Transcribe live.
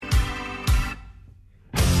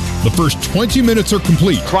The first 20 minutes are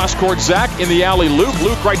complete. Cross-court Zach in the alley. Luke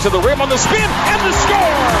right to the rim on the spin and the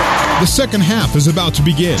score! The second half is about to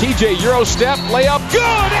begin. TJ Euro step, layup, good,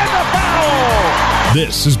 and the foul!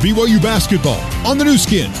 This is BYU basketball on the new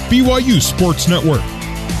skin, BYU Sports Network.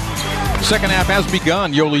 Second half has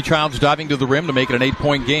begun. Yoli Childs diving to the rim to make it an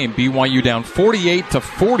 8-point game. BYU down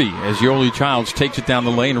 48-40 as Yoli Childs takes it down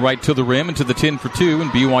the lane right to the rim into the 10 for 2,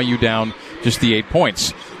 and BYU down just the 8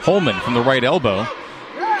 points. Holman from the right elbow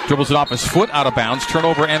dribbles it off his foot, out of bounds.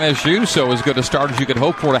 Turnover MSU, so as good a start as you could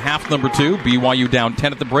hope for to half number 2. BYU down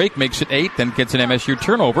 10 at the break, makes it 8, then gets an MSU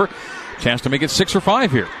turnover. Chance to make it 6 or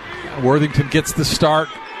 5 here. Worthington gets the start.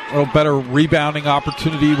 A little better rebounding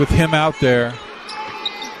opportunity with him out there.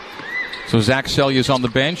 So Zach Selya's on the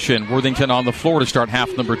bench and Worthington on the floor to start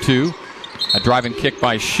half number 2. A driving kick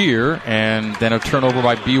by Shear, and then a turnover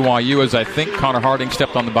by BYU as I think Connor Harding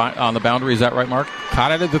stepped on the boundary. Is that right, Mark?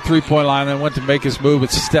 Caught it at the three-point line, then went to make his move,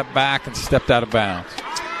 but stepped back and stepped out of bounds.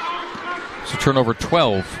 So turnover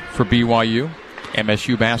 12 for BYU.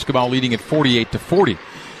 MSU basketball leading at 48-40.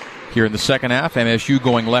 Here in the second half, MSU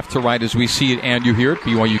going left to right as we see it and you hear it.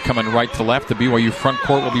 BYU coming right to left. The BYU front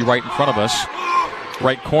court will be right in front of us.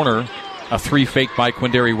 Right corner, a 3 fake by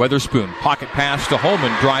Quindary Weatherspoon. Pocket pass to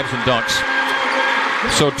Holman, drives and dunks.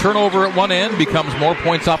 So turnover at one end becomes more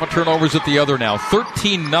points off of turnovers at the other now.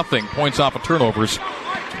 13-0 points off of turnovers.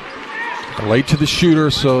 Late to the shooter,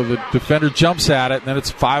 so the defender jumps at it, and then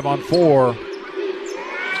it's 5-on-4.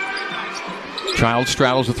 Childs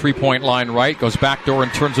straddles the 3-point line right, goes back door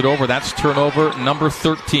and turns it over. That's turnover number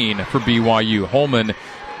 13 for BYU. Holman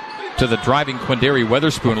to the driving Quindary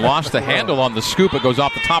Weatherspoon. Lost the handle on the scoop. It goes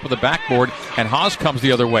off the top of the backboard, and Haas comes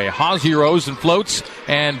the other way. Haas heroes and floats,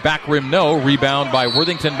 and back rim no. Rebound by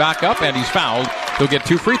Worthington back up, and he's fouled. He'll get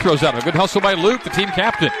 2 free throws out of it. Good hustle by Luke, the team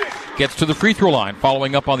captain. Gets to the free throw line,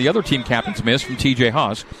 following up on the other team captain's miss from TJ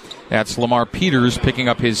Haas. That's Lamar Peters picking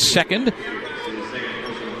up his second.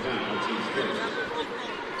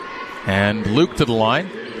 And Luke to the line.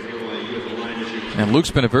 And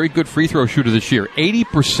Luke's been a very good free throw shooter this year.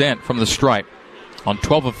 80% from the stripe on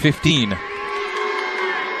 12 of 15.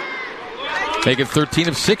 Make it 13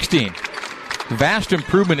 of 16. Vast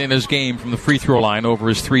improvement in his game from the free throw line over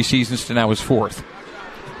his 3 seasons to now his 4th.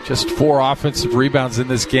 Just 4 offensive rebounds in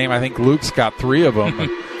this game. I think Luke's got 3 of them.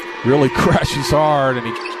 Really crashes hard, and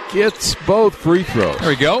he gets both free throws. There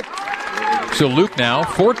we go. So Luke now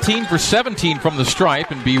 14 for 17 from the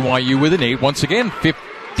stripe, and BYU with an 8. Once again,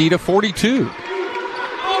 50-42.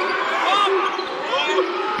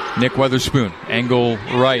 Nick Weatherspoon, angle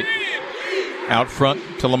right. Out front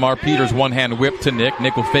to Lamar Peters, one-hand whip to Nick.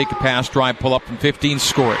 Nick will fake a pass, drive, pull up from 15,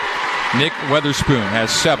 score it. Nick Weatherspoon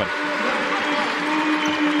has 7.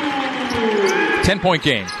 10-point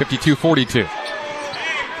game, 52-42.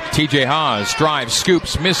 TJ Haas drives,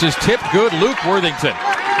 scoops, misses, tip, good. Luke Worthington.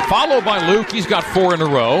 Followed by Luke, he's got 4 in a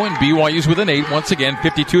row, and BYU's with an 8. Once again,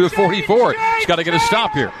 52-44. He's got to get a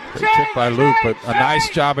stop here. Great tip by Luke, but a nice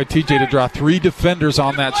job by TJ to draw 3 defenders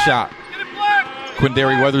on that shot.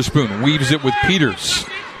 Quindary Weatherspoon weaves it with Peters.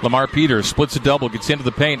 Lamar Peters splits a double, gets into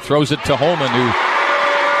the paint, throws it to Holman,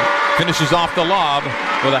 who finishes off the lob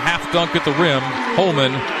with a half dunk at the rim.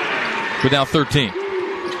 Holman with now 13.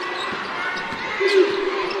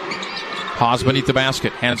 Haas beneath the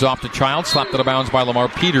basket, hands off to Child, slapped out of bounds by Lamar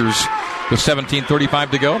Peters with 17:35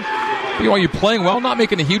 to go. BYU playing well, not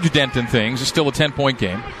making a huge dent in things. It's still a 10-point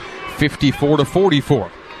game, 54-44.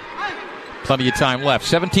 Plenty of time left.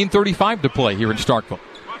 17:35 to play here in Starkville.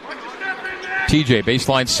 TJ,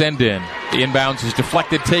 baseline send in. The inbounds is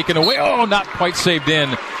deflected, taken away. Oh, not quite saved in.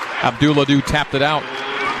 Abdul Adu tapped it out.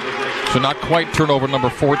 So not quite turnover number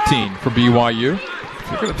 14 for BYU.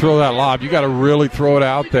 If you're going to throw that lob, you got to really throw it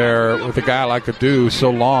out there with a guy like Adu so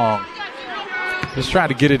long. Just trying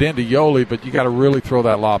to get it into Yoli, but you got to really throw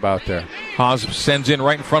that lob out there. Haas sends in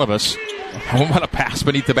right in front of us. What a pass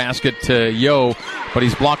beneath the basket to Yo, but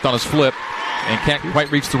he's blocked on his flip and can't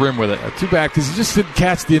quite reach the rim with it. Too bad, because he just didn't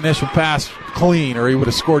catch the initial pass clean, or he would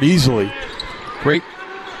have scored easily. Great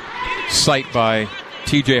sight by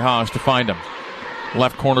TJ Haas to find him.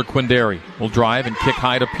 Left corner, Quindary will drive and kick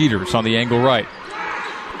high to Peters on the angle right.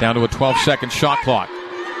 Down to a 12-second shot clock.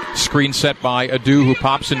 Screen set by Adu, who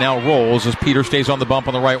pops and now rolls as Peters stays on the bump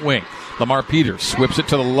on the right wing. Lamar Peters whips it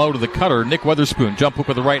to the low to the cutter. Nick Weatherspoon, jump hook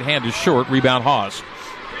with the right hand is short. Rebound Haas.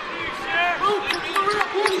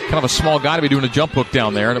 Kind of a small guy to be doing a jump hook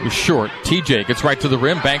down there, and it was short. TJ gets right to the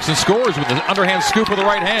rim, banks and scores with an underhand scoop with the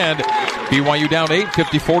right hand. BYU down 8,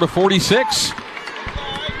 54-46.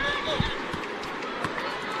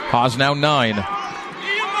 Haas now 9.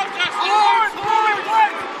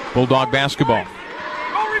 Bulldog basketball.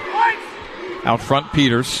 Out front,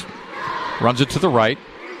 Peters Runs it to the right.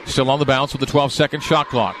 Still on the bounce with the 12-second shot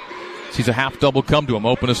clock. Sees a half double come to him.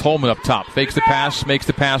 Open is Holman up top. Fakes the pass. Makes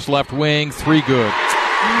the pass left wing. 3 good.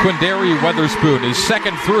 Quindary Weatherspoon, his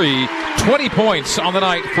second 3. 20 points on the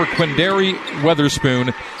night for Quindary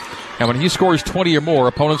Weatherspoon. And when he scores 20 or more,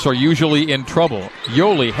 opponents are usually in trouble.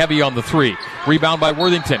 Yoli heavy on the 3. Rebound by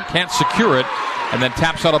Worthington. Can't secure it. And then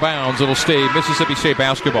taps out of bounds. It'll stay Mississippi State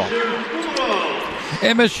basketball.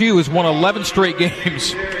 MSU has won 11 straight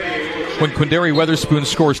games when Quindary Weatherspoon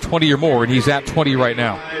scores 20 or more, and he's at 20 right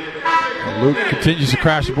now. Luke continues to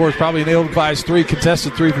crash the boards. Probably an ill-advised 3,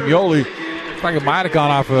 contested 3 from Yoli. Looks like it might have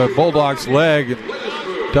gone off a Bulldog's leg.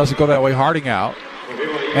 And doesn't go that way. Harding out.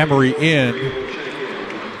 Emory in.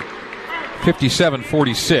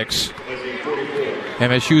 57-46.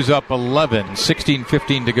 MSU's up 11.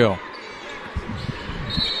 16-15 to go.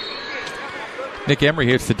 Nick Emery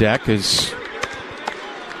hits the deck as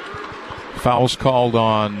fouls called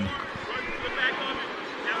on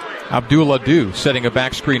Abdul Adu, setting a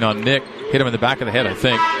back screen on Nick. Hit him in the back of the head, I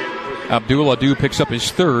think. Abdul Adu picks up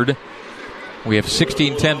his 3rd. We have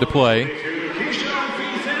 16-10 to play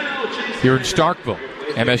here in Starkville.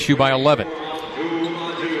 MSU by 11.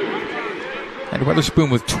 And Weatherspoon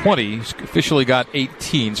with 20. He's officially got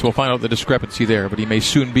 18, so we'll find out the discrepancy there, but he may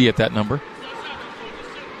soon be at that number.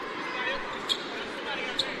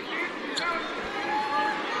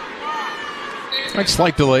 Right,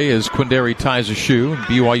 slight delay as Quindary ties a shoe.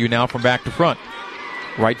 BYU now from back to front.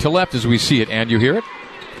 Right to left as we see it, and you hear it.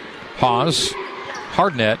 Haws,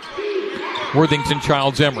 Hardnett, Worthington,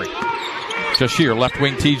 Childs, Emery. Jashir, left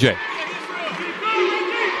wing TJ.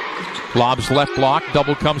 Lobs left block,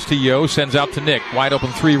 double comes to Yo, sends out to Nick. Wide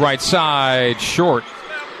open 3 right side, short.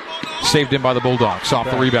 Saved in by the Bulldogs,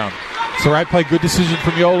 off the rebound. It's the right play, good decision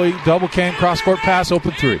from Yoli. Double came, cross-court pass,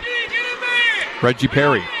 open 3. Reggie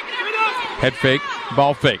Perry. Head fake,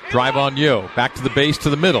 ball fake, drive on Yo. Back to the base, to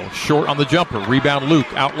the middle. Short on the jumper. Rebound Luke,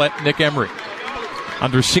 outlet Nick Emery.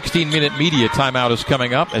 Under 16-minute media timeout is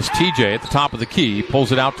coming up as TJ at the top of the key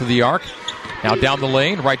pulls it out to the arc. Now down the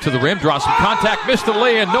lane, right to the rim, draws some contact, missed the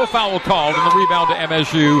lay-in, no foul called, and the rebound to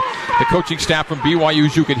MSU. The coaching staff from BYU,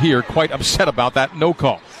 as you can hear, quite upset about that no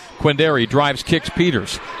call. Quindary drives, kicks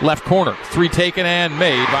Peters. Left corner, 3 taken and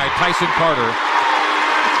made by Tyson Carter.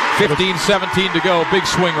 15-17 to go. Big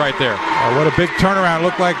swing right there. Oh, what a big turnaround.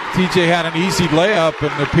 Looked like TJ had an easy layup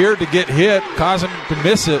and appeared to get hit, causing him to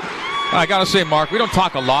miss it. I got to say, Mark, we don't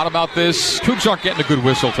talk a lot about this. Cougs aren't getting a good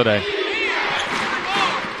whistle today.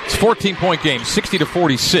 It's a 14-point game,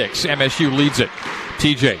 60-46. MSU leads it.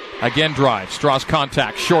 TJ again drives, draws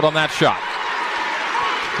contact, short on that shot.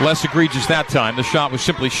 Less egregious that time. The shot was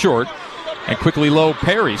simply short. And quickly low,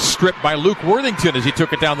 Perry stripped by Luke Worthington as he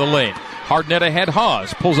took it down the lane. Hardnett ahead,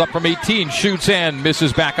 Haws pulls up from 18, shoots and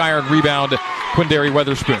misses, back iron, rebound, Quindary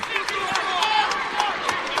Weatherspoon.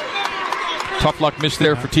 Tough luck miss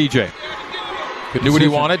there for TJ. Knew what he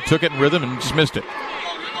wanted, took it in rhythm, and just missed it.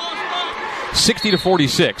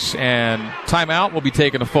 60-46, and timeout will be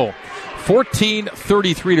taken a full.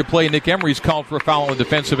 14:33 to play. Nick Emery's called for a foul on the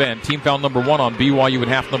defensive end. Team foul number 1 on BYU in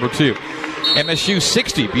half number 2. MSU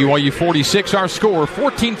 60, BYU 46. Our score,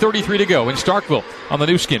 14:33 to go in Starkville on the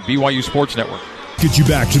new skin, BYU Sports Network. Get you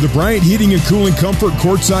back to the Bryant Heating and Cooling Comfort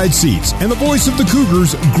courtside seats and the voice of the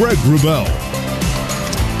Cougars, Greg Wrubell.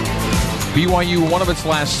 BYU, one of its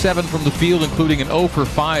last 7 from the field, including an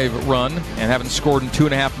 0-for-5 run, and haven't scored in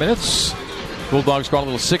 2.5 minutes. Bulldogs got a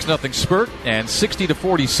little 6-0 spurt, and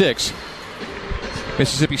 60-46.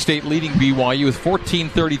 Mississippi State leading BYU with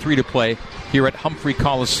 14:33 to play here at Humphrey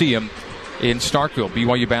Coliseum in Starkville.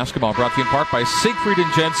 BYU basketball brought to you in part by Siegfried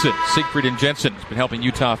and Jensen. Siegfried and Jensen has been helping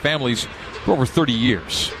Utah families for over 30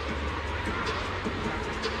 years.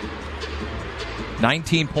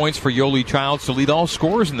 19 points for Yoli Childs to lead all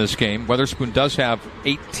scorers in this game. Weatherspoon does have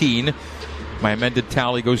 18. My amended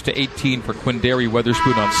tally goes to 18 for Quindary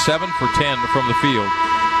Weatherspoon on 7 for 10 from the field.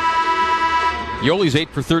 Yoli's 8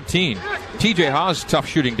 for 13. TJ Haws, tough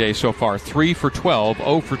shooting day so far. 3 for 12,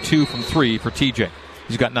 0 for 2 from 3 for TJ.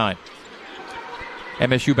 He's got 9.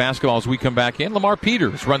 MSU basketball as we come back in. Lamar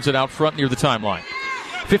Peters runs it out front near the timeline.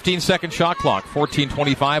 15-second shot clock,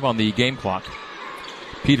 14:25 on the game clock.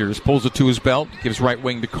 Peters pulls it to his belt, gives right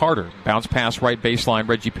wing to Carter. Bounce pass right baseline.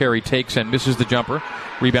 Reggie Perry takes and misses the jumper.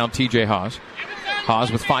 Rebound TJ Haws.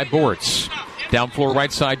 Haws with 5 boards. Down floor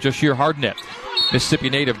right side, Jashir Hardnett. Mississippi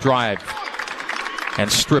native drive.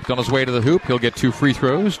 And stripped on his way to the hoop. He'll get 2 free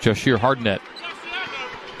throws. Jashir Hardnett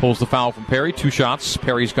pulls the foul from Perry. 2 shots.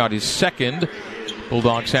 Perry's got his second.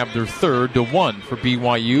 Bulldogs have their third to 1 for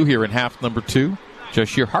BYU here in half number 2.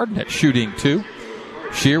 Jashir Hardnett shooting 2.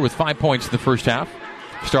 Shear with 5 points in the first half.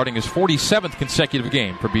 Starting his 47th consecutive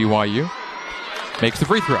game for BYU. makes the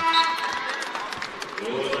free throw.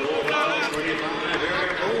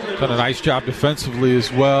 Done a nice job defensively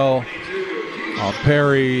as well on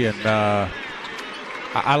Perry, and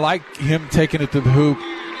I like him taking it to the hoop.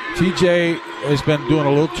 TJ has been doing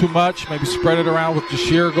a little too much, maybe spread it around with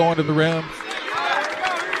Jashir going to the rim.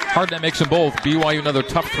 Hardnett makes them both. BYU another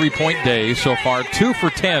tough three-point day so far. 2 for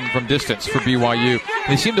 10 from distance for BYU.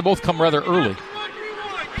 They seem to both come rather early.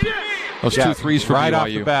 Those 2 threes for right BYU. Right off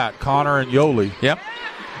the bat, Connor and Yoli. Yep.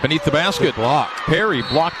 Beneath the basket. Block. Perry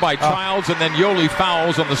blocked by Childs, and then Yoli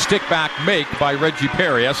fouls on the stick-back make by Reggie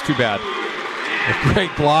Perry. That's too bad. A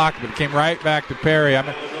great block, but it came right back to Perry.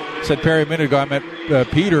 I said Perry a minute ago. I meant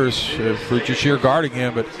Peters for Jashir guarding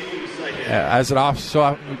him, but as it so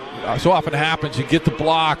often happens, you get the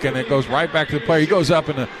block, and it goes right back to the player. He goes up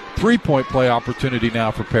in a three-point play opportunity now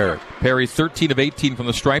for Perry. Perry 13 of 18 from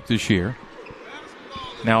the stripe this year.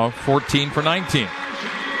 Now 14 for 19.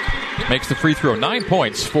 Makes the free throw. 9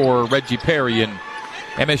 points for Reggie Perry, and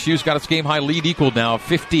MSU's got its game-high lead equaled now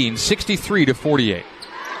 15, 63-48.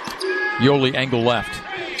 Yoli angle left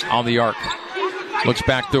on the arc. Looks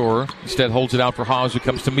back door. Instead holds it out for Haas, who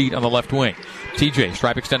comes to meet on the left wing. TJ,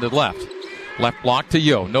 stripe extended left. Left block to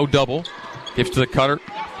Yo. No double. Gives to the cutter.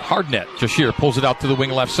 Hardnett. Jashir pulls it out to the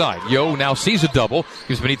wing left side. Yo now sees a double.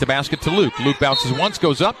 Gives beneath the basket to Luke. Luke bounces once,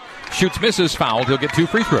 goes up. Shoots, misses, fouled. He'll get 2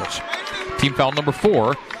 free throws. Team foul number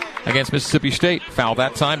 4 against Mississippi State. Foul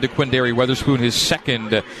that time to Quindary Weatherspoon, his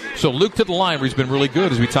second. So Luke to the line, where he's been really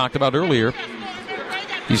good, as we talked about earlier.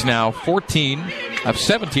 He's now 14 of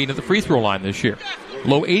 17 at the free throw line this year.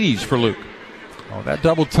 Low 80s for Luke. Oh, that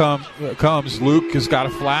double comes. Luke has got a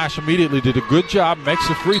flash immediately. Did a good job. Makes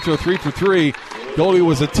the free throw. 3 for 3. Goldie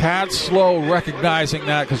was a tad slow recognizing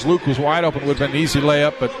that because Luke was wide open. Would have been an easy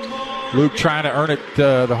layup, but Luke trying to earn it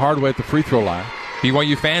the hard way at the free throw line.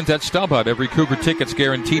 BYU fans at StubHub. Every Cougar ticket's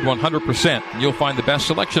guaranteed 100%. And you'll find the best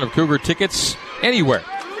selection of Cougar tickets anywhere.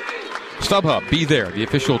 StubHub, be there. The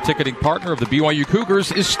official ticketing partner of the BYU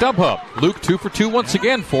Cougars is StubHub. Luke 2 for 2 once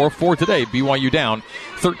again, 4 for today. BYU down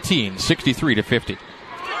 13, 63-50.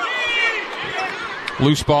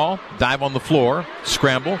 Loose ball, dive on the floor,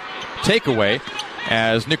 scramble, takeaway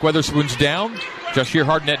as Nick Weatherspoon's down. Jashir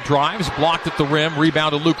Hardnett drives, blocked at the rim,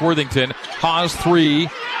 rebound to Luke Worthington. Haas 3,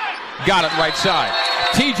 got it right side.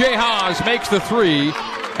 TJ Haas makes the 3.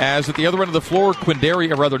 As at the other end of the floor,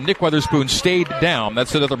 Nick Weatherspoon stayed down.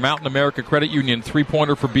 That's another Mountain America Credit Union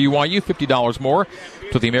three-pointer for BYU, $50 more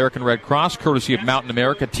to the American Red Cross, courtesy of Mountain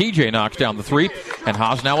America. TJ knocks down the 3, and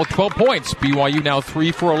Haas now with 12 points. BYU now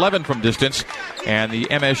 3 for 11 from distance, and the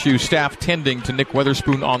MSU staff tending to Nick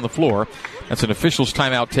Weatherspoon on the floor. That's an official's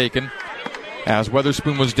timeout taken as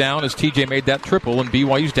Weatherspoon was down as TJ made that triple, and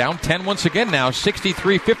BYU's down 10 once again now,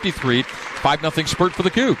 63-53, 5-0 spurt for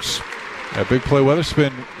the Cougs. A big play.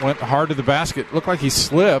 Weatherspoon went hard to the basket. Looked like he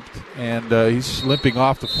slipped, and he's limping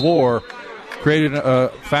off the floor. Created a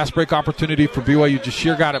fast break opportunity for BYU.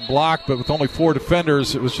 Jashir got it blocked, but with only 4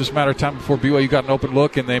 defenders, it was just a matter of time before BYU got an open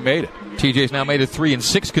look, and they made it. TJ's now made it 3 in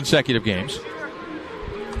 6 consecutive games.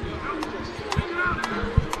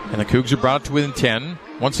 And the Cougs are brought to within 10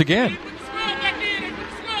 once again.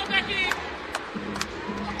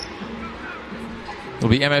 It'll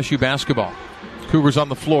be MSU basketball. Cougars on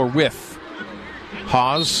the floor with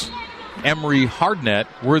Haas, Emery, Hardnett,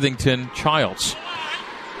 Worthington, Childs.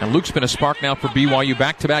 And Luke's been a spark now for BYU.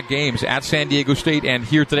 Back-to-back games at San Diego State and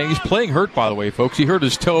here today. He's playing hurt, by the way, folks. He hurt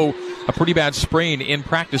his toe, a pretty bad sprain in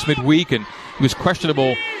practice midweek, and he was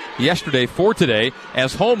questionable yesterday for today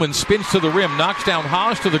as Holman spins to the rim, knocks down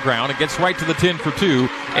Haas to the ground, and gets right to the 10 for 2.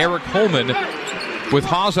 Eric Holman, with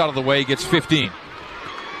Haas out of the way, gets 15.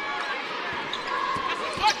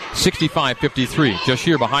 65-53.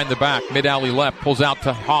 Jashir behind the back, mid-alley left, pulls out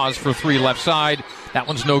to Haas for 3 left side. That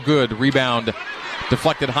one's no good. Rebound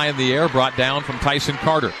deflected high in the air, brought down from Tyson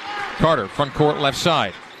Carter. Carter, front court left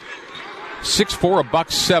side. 6'4",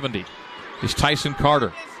 $170 is Tyson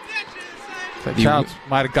Carter. Childs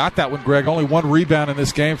might have got that one, Greg. Only 1 rebound in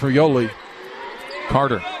this game for Yoli.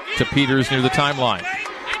 Carter to Peters near the timeline.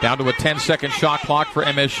 Down to a 10-second shot clock for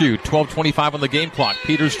MSU. 12:25 on the game clock.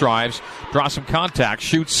 Peters drives, draws some contact,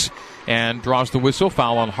 shoots, and draws the whistle.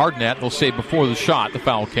 Foul on Hardnett. They'll say before the shot the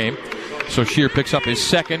foul came. So Shear picks up his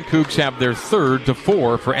second. Cougs have their 3rd to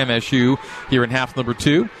 4 for MSU here in half number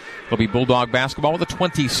 2. It'll be Bulldog basketball with a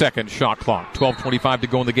 20-second shot clock. 12:25 to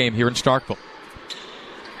go in the game here in Starkville.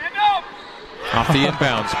 Off the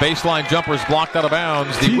inbounds. Baseline jumper is blocked out of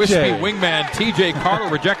bounds. The wispy wingman TJ Carter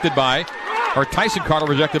Tyson Carter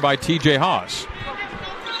rejected by TJ Haas.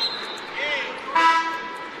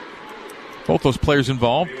 Both those players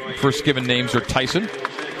involved. First given names are Tyson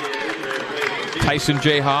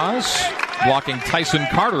J. Haas blocking Tyson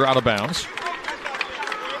Carter out of bounds.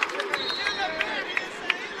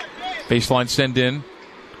 Baseline send in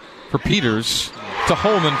for Peters to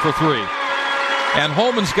Holman for three. And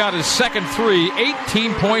Holman's got his second three,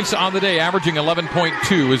 18 points on the day, averaging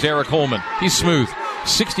 11.2 is Eric Holman. He's smooth.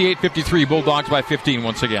 68-53, Bulldogs by 15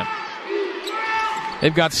 once again.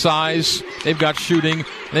 They've got size, they've got shooting,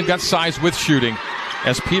 and they've got size with shooting.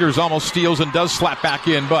 As Peters almost steals and does slap back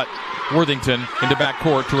in, but Worthington into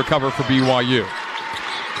backcourt to recover for BYU.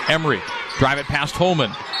 Emery, drive it past Holman.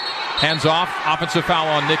 Hands off, offensive foul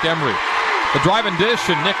on Nick Emery. The drive and dish,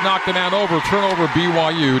 and Nick knocked the man over. Turnover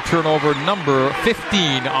BYU. Turnover number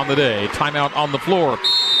 15 on the day. Timeout on the floor.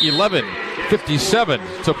 11:57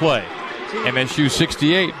 to play. MSU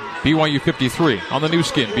 68, BYU 53 on the new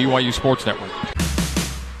skin, BYU Sports Network.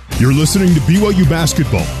 You're listening to BYU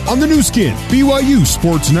Basketball on the new skin, BYU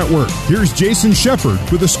Sports Network. Here's Jason Shepard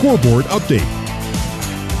with a scoreboard update.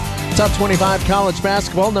 Top 25 college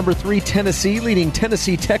basketball. Number 3, Tennessee, leading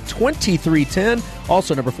Tennessee Tech 23-10.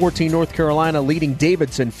 Also, number 14, North Carolina, leading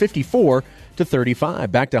Davidson 54-35.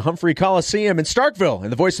 Back to Humphrey Coliseum in Starkville.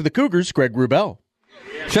 And the voice of the Cougars, Greg Wrubell.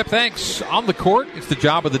 Shep, thanks. On the court, it's the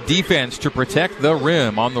job of the defense to protect the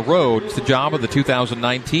rim. On the road, it's the job of the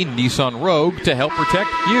 2019 Nissan Rogue to help protect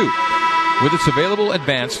you. With its available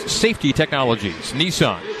advanced safety technologies,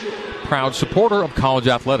 Nissan, proud supporter of college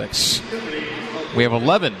athletics. We have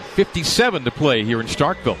 11:57 to play here in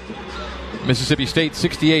Starkville. Mississippi State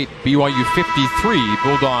 68, BYU 53.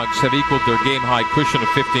 Bulldogs have equaled their game-high cushion of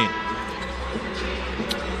 15.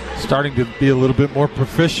 Starting to be a little bit more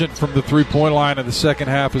proficient from the three-point line in the second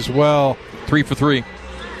half as well. 3 for 3.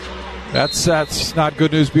 That's not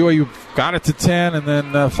good news. BYU got it to 10 and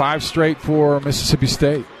then 5 straight for Mississippi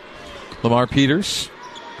State. Lamar Peters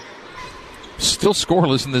still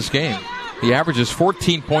scoreless in this game. He averages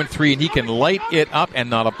 14.3, and he can light it up, and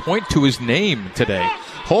not a point to his name today.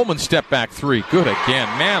 Holman step back 3. Good again.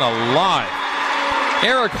 Man alive.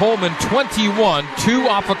 Eric Holman, 21, 2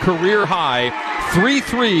 off a career high, 3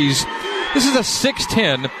 threes. This is a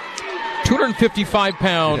 6'10",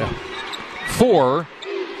 255-pound 4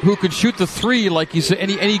 who could shoot the 3 like he's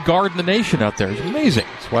any guard in the nation out there. It's amazing.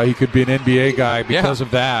 That's why he could be an NBA guy because of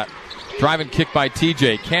that. Driving kick by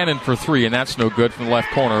TJ. Cannon for 3, and that's no good from the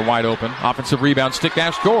left corner. Wide open. Offensive rebound, stick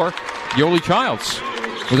dash score. Yoli Childs.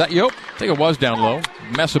 Was that Yope? I think it was down low.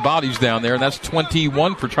 Mess of bodies down there, and that's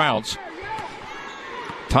 21 for Childs.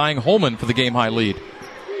 Tying Holman for the game-high lead.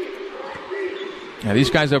 Yeah, these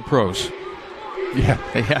guys have pros. Yeah.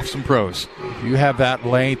 They have some pros. If you have that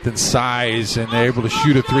length and size and they're able to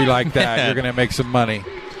shoot a 3 like that, you're going to make some money.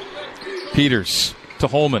 Peters to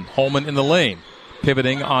Holman. Holman in the lane.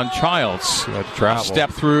 Pivoting on Childs.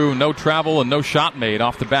 Step through, no travel, and no shot made.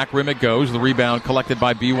 Off the back rim it goes. The rebound collected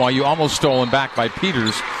by BYU, almost stolen back by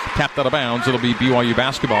Peters. Tapped out of bounds. It'll be BYU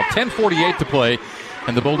basketball. 10:48 to play,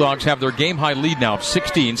 and the Bulldogs have their game-high lead now of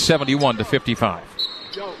 16, 71-55.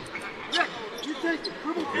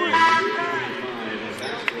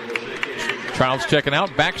 Childs checking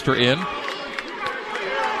out. Baxter in.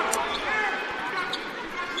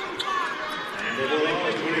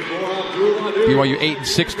 BYU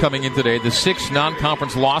 8-6 coming in today. The 6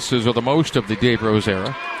 non-conference losses are the most of the Dave Rose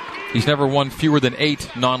era. He's never won fewer than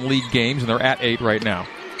 8 non-league games, and they're at 8 right now.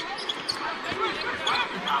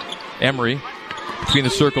 Emery between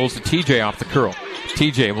the circles to TJ off the curl.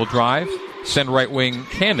 TJ will drive, send right wing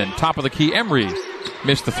Cannon. Top of the key, Emery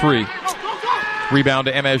missed the 3. Rebound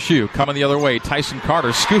to MSU. Coming the other way, Tyson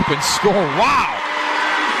Carter scoop and score. Wow!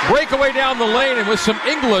 Breakaway down the lane, and with some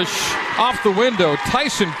English off the window,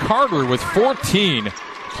 Tyson Carter with 14.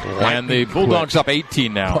 And the Bulldogs up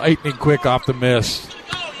 18 now. Lightning quick off the miss.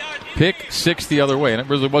 Pick 6 the other way, and it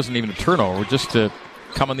really wasn't even a turnover, just to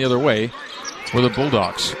come on the other way were the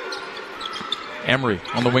Bulldogs. Emery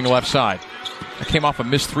on the wing left side. That came off a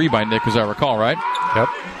missed 3 by Nick, as I recall, right? Yep.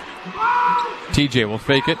 TJ will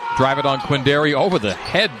fake it, drive it on Quindary over the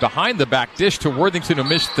head behind the back dish to Worthington, who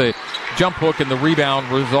missed the jump hook, and the rebound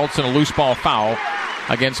results in a loose ball foul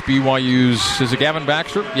against BYU's, is it Gavin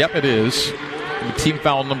Baxter? Yep, it is. Team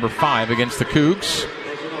foul number 5 against the Cougs.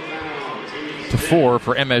 To 4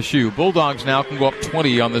 for MSU. Bulldogs now can go up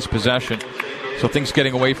 20 on this possession. So things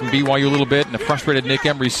getting away from BYU a little bit, and a frustrated Nick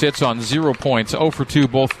Emery sits on 0 points, 0 for 2,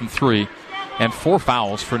 both from 3. And 4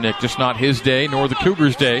 fouls for Nick, just not his day, nor the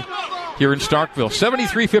Cougars' day here in Starkville.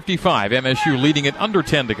 73-55, MSU leading it under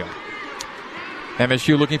 10 to go.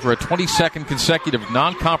 MSU looking for a 22nd consecutive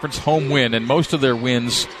non-conference home win, and most of their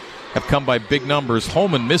wins have come by big numbers.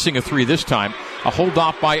 Holman missing a 3 this time. A hold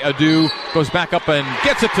off by Adu, goes back up and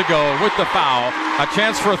gets it to go with the foul. A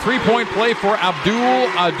chance for a 3-point play for Abdul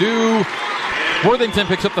Adu. Worthington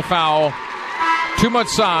picks up the foul, Too much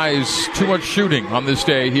size, too much shooting on this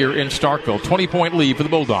day here in Starkville. 20-point lead for the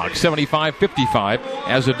Bulldogs, 75-55,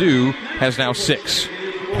 as Adu has now 6.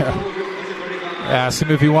 Asked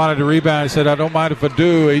him if he wanted to rebound. He said, I don't mind if I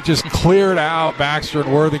do. He just cleared out Baxter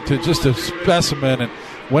and Worthington, just a specimen, and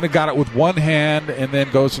went and got it with one hand and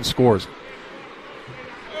then goes and scores.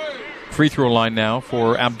 Free throw line now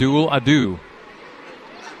for Abdul Adu.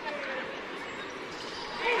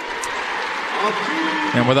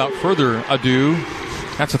 And without further ado,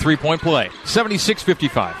 that's a 3-point play.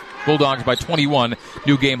 76-55. Bulldogs by 21.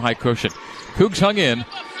 New game high cushion. Cougs hung in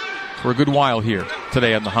for a good while here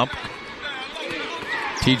today on the hump.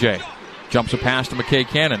 TJ jumps a pass to McKay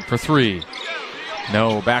Cannon for 3.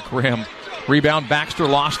 No, back rim. Rebound, Baxter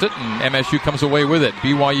lost it, and MSU comes away with it.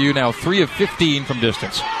 BYU now 3 of 15 from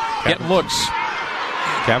distance. Getting looks.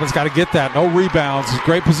 Gavin's got to get that. No rebounds.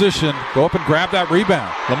 Great position. Go up and grab that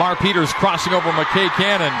rebound. Lamar Peters crossing over McKay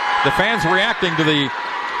Cannon. The fans reacting to the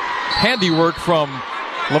handiwork from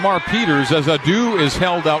Lamar Peters as Adu is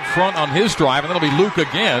held out front on his drive, and then it'll be Luke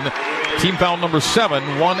again. Team foul number 7,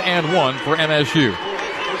 1-1 for MSU.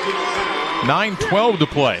 9:12 to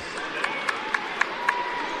play.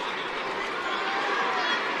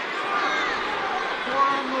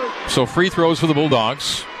 So free throws for the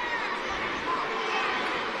Bulldogs.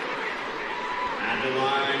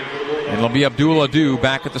 And it'll be Abdul Adu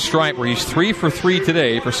back at the stripe where he's 3 for 3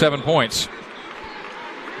 today for 7 points.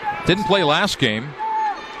 Didn't play last game.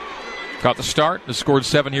 Got the start. Has scored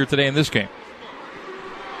 7 here today in this game.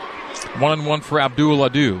 1-1 for Abdul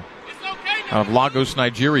Adu out of Lagos,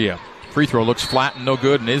 Nigeria. Free throw looks flat and no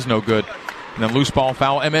good and is no good. And then loose ball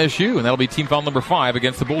foul MSU, and that'll be team foul number 5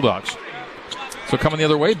 against the Bulldogs. So coming the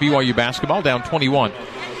other way, BYU basketball down 21.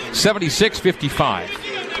 76-55.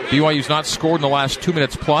 BYU's not scored in the last 2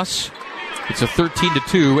 minutes plus. It's a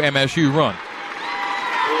 13-2 MSU run.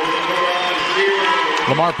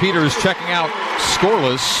 Lamar Peters checking out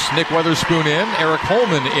scoreless. Nick Weatherspoon in. Eric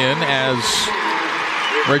Holman in as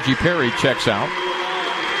Reggie Perry checks out.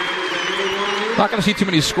 Not going to see too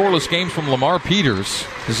many scoreless games from Lamar Peters.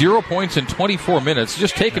 0 points in 24 minutes.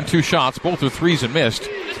 Just taken 2 shots. Both are threes and missed.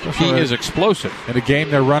 He is explosive. In a game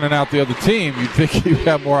they're running out the other team, you'd think he'd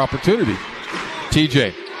have more opportunity.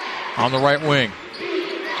 TJ on the right wing.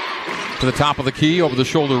 To the top of the key, over the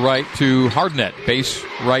shoulder right to Hardnett. Base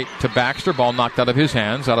right to Baxter. Ball knocked out of his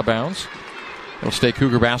hands, out of bounds. It'll stay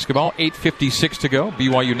Cougar basketball. 8:56 to go.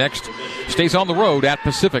 BYU next stays on the road at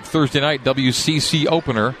Pacific. Thursday night WCC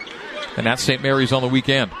opener. And that's St. Mary's on the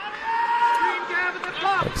weekend.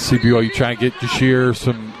 Let's see BYU try and get Jashir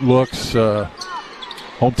some looks.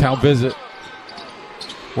 Hometown visit.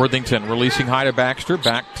 Worthington releasing high to Baxter.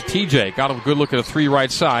 Back to TJ. Got a good look at a 3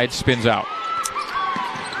 right side. Spins out.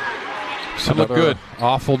 That looked good.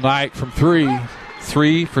 Awful night from 3.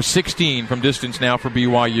 3 for 16 from distance now for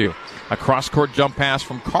BYU. A cross-court jump pass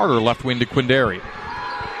from Carter, left wing to Quindary.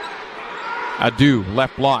 Adu,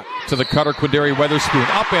 left block to the cutter, Quindary Weatherspoon.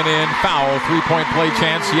 Up and in, foul, 3-point play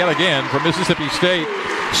chance yet again for Mississippi State.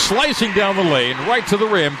 Slicing down the lane, right to the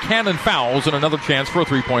rim. Cannon fouls, and another chance for a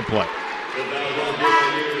 3-point play.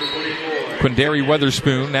 Quindary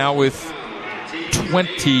Weatherspoon now with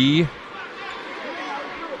 20.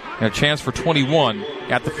 And a chance for 21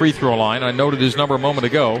 at the free throw line. I noted his number a moment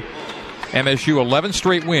ago. MSU 11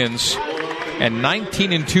 straight wins and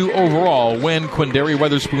 19-2 overall when Quindary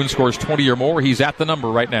Weatherspoon scores 20 or more. He's at the number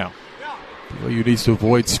right now. BYU needs to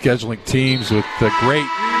avoid scheduling teams with the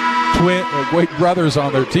great brothers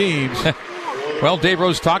on their teams. Well, Dave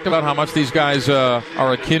Rose talked about how much these guys are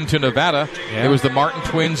akin to Nevada. Yeah. It was the Martin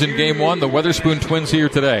twins in game 1, the Weatherspoon twins here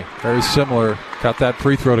today. Very similar. Got that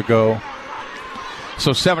free throw to go.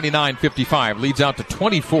 So 79-55 leads out to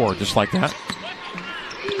 24 just like that.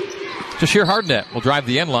 Jashir Hardnett will drive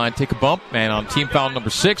the end line, take a bump, and on team foul number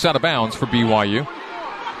 6 out of bounds for BYU.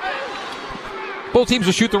 Both teams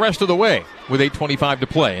will shoot the rest of the way with 8:25 to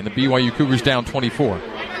play, and the BYU Cougars down 24.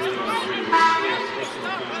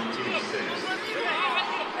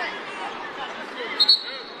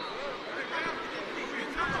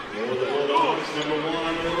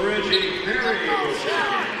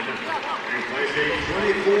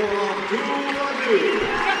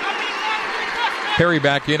 Perry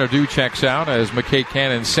back in, Adu checks out as McKay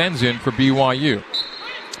Cannon sends in for BYU.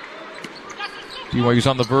 BYU's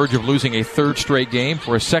on the verge of losing a 3rd straight game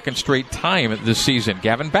for a 2nd straight time this season.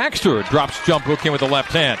 Gavin Baxter drops jump hook in with the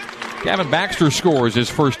left hand. Gavin Baxter scores his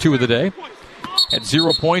first 2 of the day. At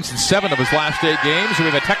 0 points in 7 of his last 8 games. We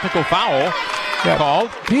have a technical foul called.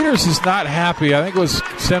 Peters is not happy. I think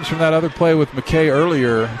it stems from that other play with McKay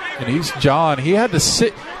earlier. And he's jawing. He had to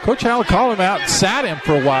sit. Coach Allen called him out and sat him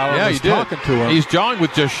for a while. Yeah, and was he did. Talking to him. He's jawing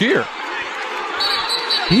with Jashir.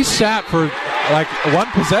 He sat for like one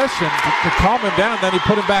possession to calm him down, then he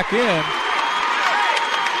put him back in.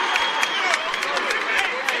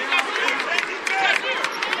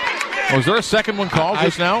 Was there a second one called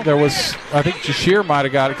just now? There was. I think Jashir might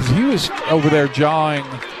have got it because he was over there jawing.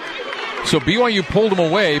 So BYU pulled him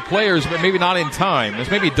away. Players, but maybe not in time.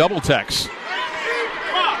 There's maybe double techs.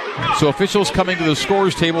 So officials coming to the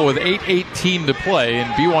scores table with 8:18 to play, and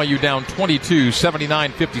BYU down 22,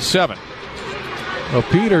 79-57. Well,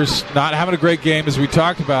 Peters not having a great game, as we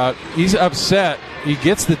talked about. He's upset. He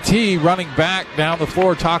gets the tee running back down the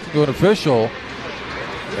floor talking to an official.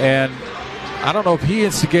 And I don't know if he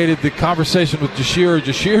instigated the conversation with Jashir or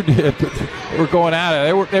Jashir did, but they were going at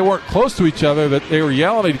it. They weren't close to each other, but they were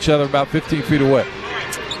yelling at each other about 15 feet away.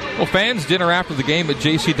 Well, fans' dinner after the game at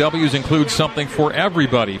JCW's includes something for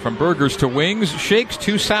everybody, from burgers to wings, shakes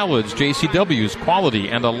to salads. JCW's, quality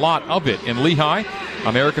and a lot of it in Lehigh,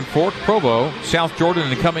 American Fork, Provo, South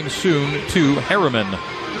Jordan, and coming soon to Harriman.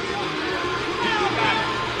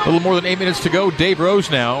 A little more than 8 minutes to go. Dave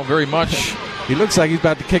Rose now, very much. He looks like he's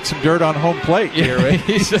about to kick some dirt on home plate here, right?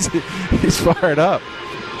 He's fired up.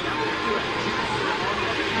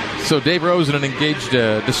 So Dave Rose in an engaged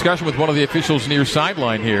discussion with one of the officials near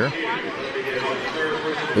sideline here.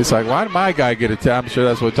 It's like, why did my guy get a tee? I'm sure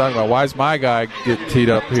that's what we're talking about. Why does my guy get teed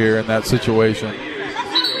up here in that situation?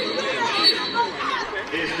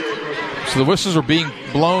 So the whistles are being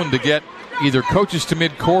blown to get either coaches to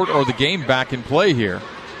midcourt or the game back in play here.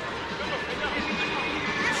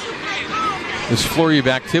 This flurry of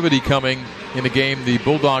activity coming in the game. The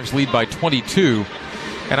Bulldogs lead by 22.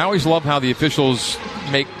 And I always love how the officials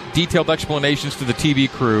make detailed explanations to the TV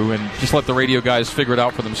crew and just let the radio guys figure it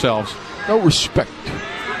out for themselves. No respect.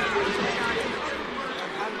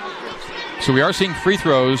 So we are seeing free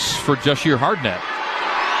throws for Jashir Hardnett.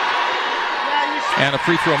 And a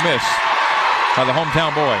free throw miss by the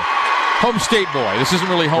hometown boy. Home state boy. This isn't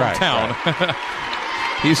really hometown. Right.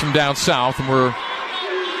 He's from down south, and we're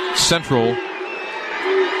central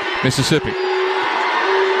Mississippi.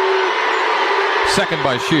 Second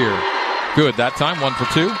by Shear. Good that time, 1 for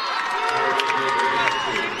 2.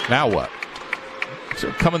 Now what?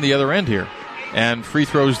 So coming the other end here. And free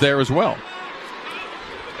throws there as well.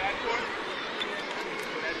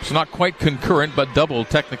 It's not quite concurrent, but double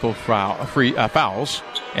technical fouls.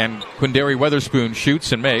 And Quindary Weatherspoon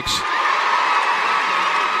shoots and makes.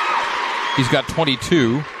 He's got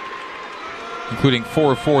 22, including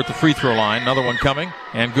 4 of 4 at the free throw line. Another one coming,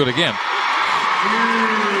 and good again.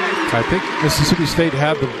 I think Mississippi State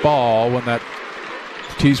had the ball when that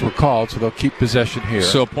tees were called, so they'll keep possession here.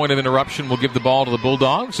 So point of interruption will give the ball to the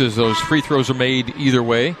Bulldogs as those free throws are made either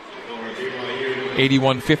way.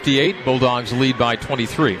 81-58, Bulldogs lead by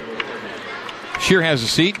 23. Shear has a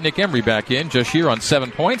seat. Nick Emery back in. Jashir on 7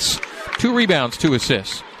 points, 2 rebounds, 2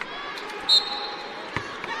 assists.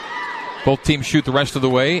 Both teams shoot the rest of the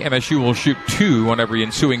way. MSU will shoot 2 on every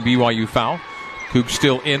ensuing BYU foul. Cougs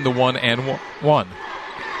still in the 1-and-1.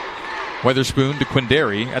 Weatherspoon to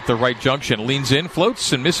Quindary at the right junction. Leans in,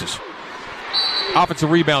 floats, and misses.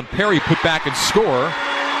 Offensive rebound. Perry put back and score.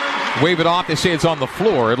 Wave it off. They say it's on the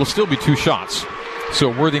floor. It'll still be 2 shots. So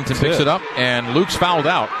Worthington picks it up, and Luke's fouled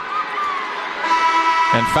out.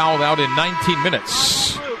 And fouled out in 19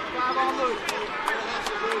 minutes.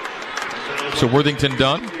 So Worthington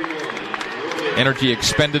done. Energy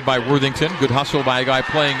expended by Worthington. Good hustle by a guy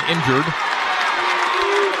playing injured.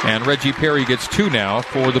 And Reggie Perry gets 2 now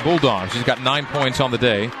for the Bulldogs. He's got 9 points on the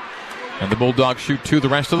day. And the Bulldogs shoot 2 the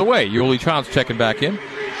rest of the way. Yoli Childs checking back in.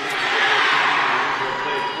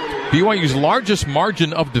 BYU's largest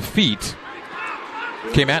margin of defeat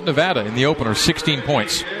came at Nevada in the opener, 16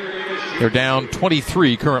 points. They're down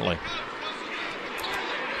 23 currently.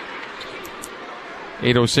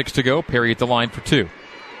 8:06 to go. Perry at the line for 2.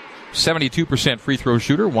 72% free throw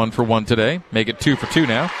shooter, 1 for 1 today. Make it 2 for 2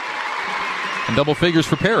 now. And double figures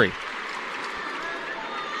for Perry.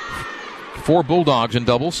 4 Bulldogs in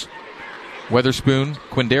doubles. Weatherspoon,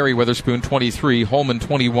 Quindary Weatherspoon 23, Holman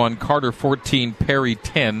 21, Carter 14, Perry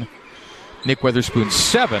 10, Nick Weatherspoon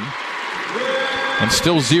 7, and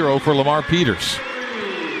still 0 for Lamar Peters.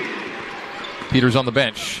 Peters on the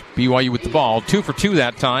bench. BYU with the ball. 2 for 2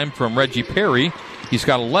 that time from Reggie Perry. He's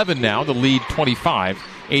got 11 now, the lead 25,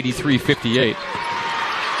 83-58.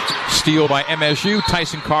 Steal by MSU.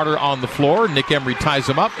 Tyson Carter on the floor. Nick Emery ties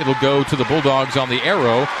him up. It'll go to the Bulldogs on the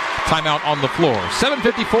arrow. Timeout on the floor.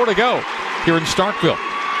 7:54 to go here in Starkville.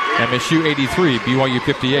 MSU 83, BYU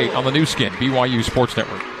 58 on the new skin, BYU Sports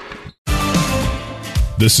Network.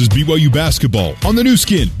 This is BYU basketball on the new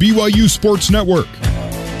skin, BYU Sports Network.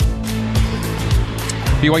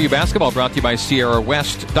 BYU basketball brought to you by Sierra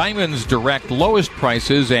West. Diamonds Direct, lowest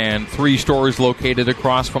prices, and 3 stores located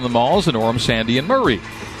across from the malls in Orem, Sandy, and Murray.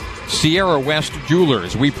 Sierra West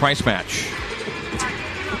Jewelers, we price match.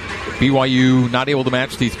 BYU not able to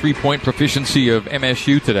match the three-point proficiency of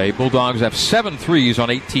MSU today. Bulldogs have 7 threes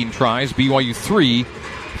on 18 tries. BYU 3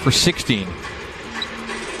 for 16.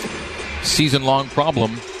 Season-long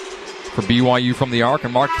problem for BYU from the arc.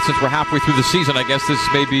 And Mark, since we're halfway through the season, I guess this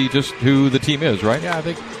may be just who the team is, right? Yeah, I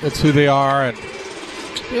think that's who they are. And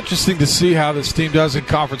interesting to see how this team does in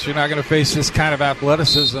conference. You're not going to face this kind of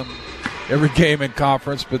athleticism every game in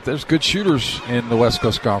conference, but there's good shooters in the West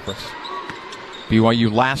Coast Conference.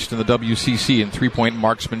 BYU last in the WCC in three-point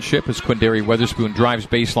marksmanship as Quindary Weatherspoon drives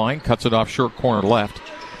baseline, cuts it off short corner left.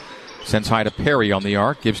 Sends high to Perry on the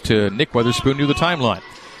arc, gives to Nick Weatherspoon near the timeline.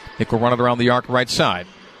 Nick will run it around the arc right side.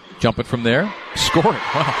 Jump it from there. Score it.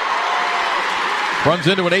 Wow. Runs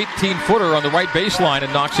into an 18-footer on the right baseline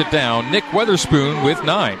and knocks it down. Nick Weatherspoon with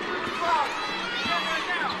 9.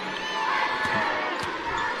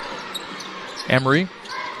 Emery,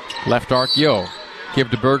 left arc, Yo.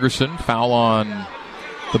 Give to Bergerson. Foul on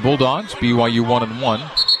the Bulldogs. BYU 1-1.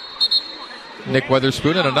 Nick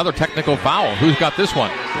Weatherspoon and another technical foul. Who's got this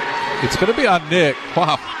one? It's going to be on Nick.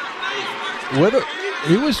 Wow.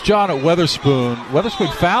 He was John at Weatherspoon.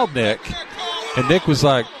 Weatherspoon fouled Nick, and Nick was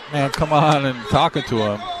like, man, come on, and talking to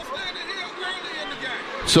him.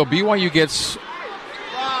 So BYU gets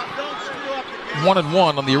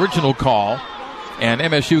 1-1 on the original call, and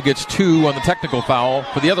MSU gets 2 on the technical foul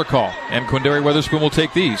for the other call. And Quindary Weatherspoon will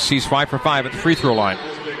take these. He's 5 for 5 at the free throw line.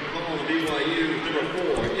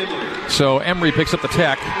 So Emery picks up the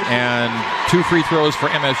tech, and 2 free throws for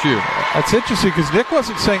MSU. That's interesting because Nick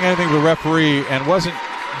wasn't saying anything to the referee and wasn't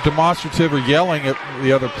demonstrative or yelling at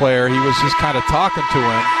the other player. He was just kind of talking to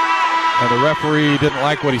him, and the referee didn't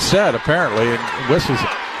like what he said, apparently, and whistles it.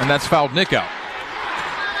 And that's fouled Nick out.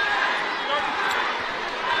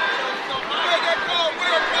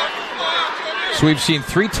 So we've seen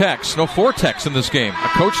 4 techs in this game. A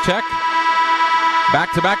coach tech,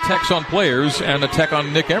 back-to-back techs on players, and a tech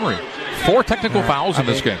on Nick Emery. 4 technical fouls in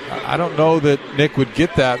this game. I don't know that Nick would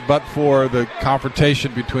get that, but for the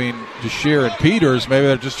confrontation between Jashir and Peters, maybe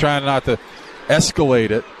they're just trying not to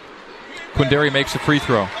escalate it. Quindary makes a free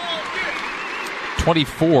throw.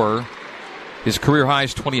 24. His career high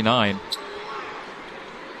is 29.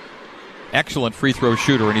 Excellent free throw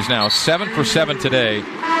shooter, and he's now 7 for 7 today.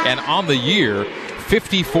 And on the year,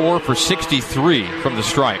 54 for 63 from the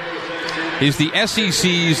stripe. He's the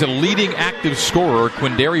SEC's leading active scorer.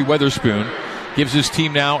 Quindary Weatherspoon gives his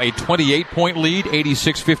team now a 28-point lead,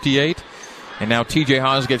 86-58. And now TJ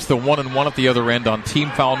Haas gets the 1-1 at the other end on team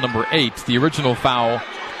foul number 8, the original foul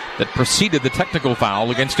that preceded the technical foul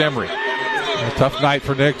against Emery. A tough night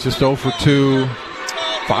for Nick, just 0 for 2,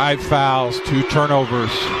 5 fouls, 2 turnovers.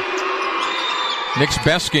 Nick's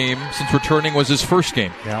best game since returning was his first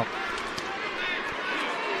game. Yeah.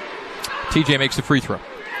 TJ makes the free throw.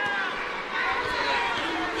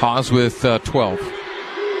 Haas with 12.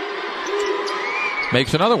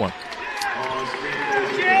 Makes another one.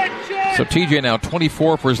 So TJ now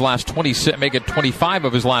 24 for his last 26, make it 25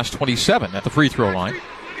 of his last 27 at the free throw line.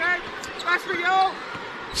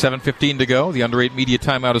 7:15 to go. The under 8 media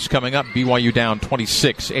timeout is coming up. BYU down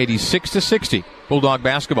 26, 86-60. Bulldog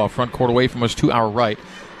basketball front court away from us to our right.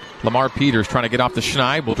 Lamar Peters trying to get off the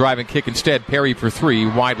Schneid. Will drive and kick instead. Perry for 3.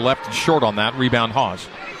 Wide left and short on that. Rebound Haas.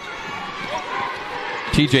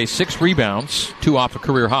 TJ 6 rebounds, 2 off a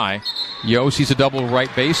career high. Yo sees a double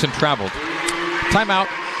right base and traveled. Timeout.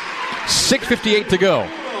 6:58 to go.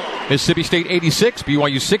 Mississippi State 86,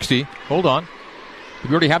 BYU 60. Hold on. Did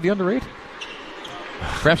we already have the under 8?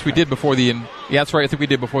 Perhaps we did before the... Yeah, that's right. I think we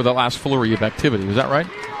did before the last flurry of activity. Was that right?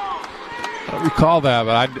 I don't recall that,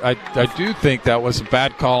 but I do think that was a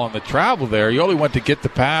bad call on the travel there. You only went to get the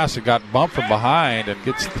pass and got bumped from behind and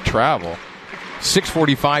gets the travel.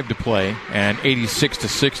 6:45 to play and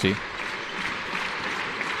 86-60.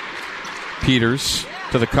 Peters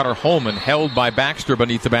to the cutter. Holman held by Baxter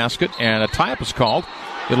beneath the basket, and a tie-up is called.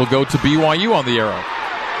 It'll go to BYU on the arrow.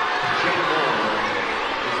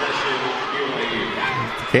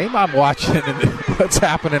 The game I'm watching and what's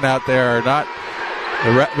happening out there are not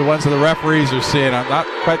the ones that the referees are seeing. I'm not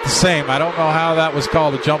quite the same. I don't know how that was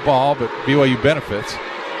called a jump ball, but BYU benefits.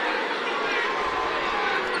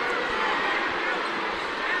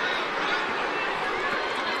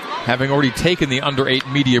 Having already taken the under 8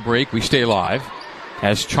 media break, we stay live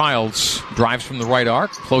as Childs drives from the right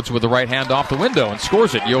arc, floats with the right hand off the window and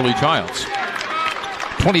scores it. Yoli Childs.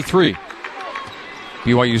 23.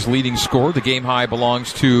 BYU's leading scorer. The game high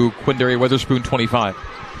belongs to Quindary Weatherspoon, 25.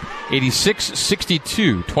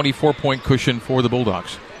 86-62, 24-point cushion for the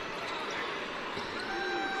Bulldogs.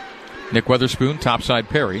 Nick Weatherspoon, topside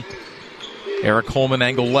Perry. Eric Holman,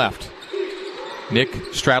 angle left.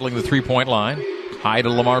 Nick straddling the three-point line. High to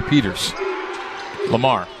Lamar Peters.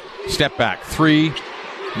 Lamar, step back, three.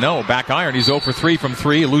 No, back iron. He's 0 for 3 from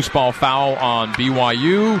 3. Loose ball foul on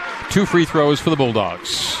BYU. 2 free throws for the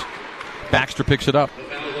Bulldogs. Baxter picks it up.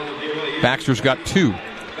 Baxter's got 2.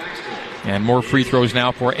 And more free throws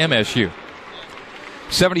now for MSU.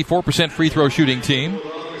 74% free throw shooting team.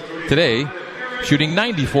 Today, shooting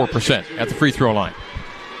 94% at the free throw line.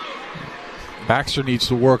 Baxter needs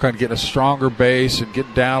to work on getting a stronger base and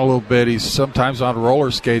getting down a little bit. He's sometimes on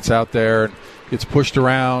roller skates out there and gets pushed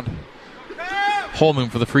around. Holman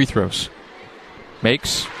for the free throws.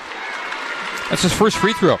 Makes. That's his first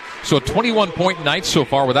free throw. So a 21-point night so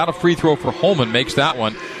far without a free throw for Holman. Makes that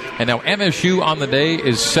one. And now MSU on the day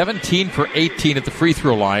is 17 for 18 at the free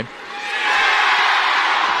throw line.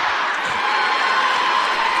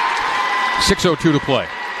 6:02 to play.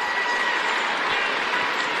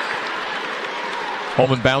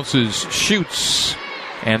 Holman bounces, shoots,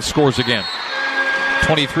 and scores again.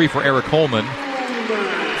 23 for Eric Holman.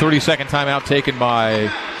 30-second timeout taken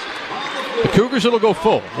by the Cougars. It'll go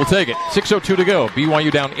full. We'll take it. 6:02 to go.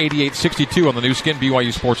 BYU down 88-62 on the new skin,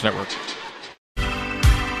 BYU Sports Network.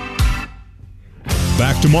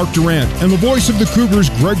 Back to Mark Durrant and the voice of the Cougars,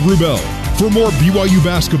 Greg Wrubell, for more BYU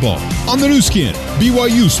basketball on the new skin,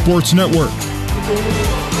 BYU Sports Network.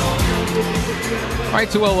 All right,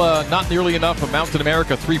 so not nearly enough of Mountain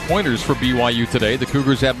America three-pointers for BYU today. The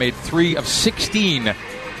Cougars have made 3 of 16.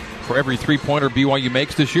 For every three-pointer BYU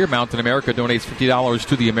makes this year, Mountain America donates $50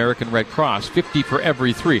 to the American Red Cross, 50 for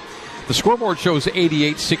every 3. The scoreboard shows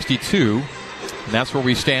 88-62, and that's where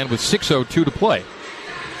we stand with 6:02 to play.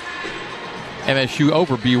 MSU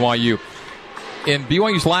over BYU. In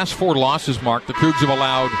BYU's last 4 losses, Mark, the Cougs have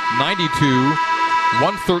allowed 92,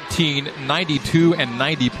 113, 92, and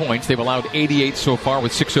 90 points. They've allowed 88 so far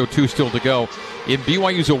with 6:02 still to go. In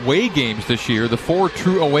BYU's away games this year, the 4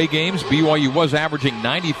 true away games, BYU was averaging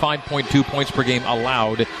 95.2 points per game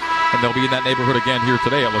allowed, and they'll be in that neighborhood again here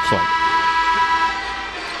today, it looks like.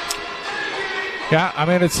 Yeah, I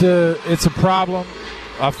mean, it's a problem.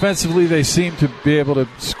 Offensively, they seem to be able to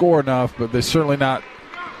score enough, but they're certainly not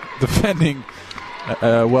defending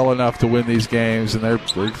well enough to win these games, and they're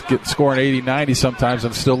scoring 80, 90 sometimes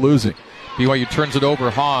and still losing. BYU turns it over.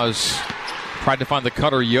 Haas tried to find the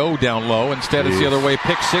cutter Yo down low. Instead, it's the other way.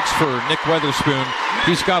 Pick 6 for Nick Weatherspoon.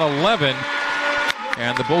 He's got 11,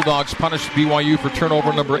 and the Bulldogs punish BYU for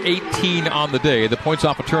turnover number 18 on the day. The points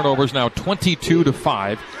off of turnovers now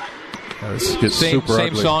 22-5.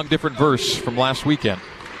 Same song, different verse from last weekend.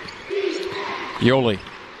 Yoli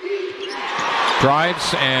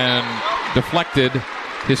drives and deflected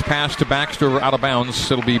his pass to Baxter out of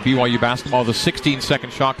bounds. It'll be BYU basketball. The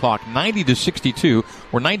 16-second shot clock, 90-62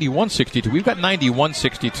 or 91-62. We've got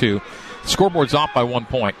 91-62. The scoreboard's off by 1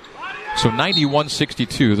 point. So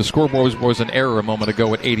 91-62. The scoreboard was an error a moment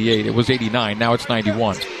ago at 88. It was 89. Now it's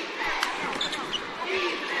 91.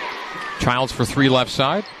 Childs for 3 left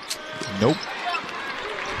side. Nope.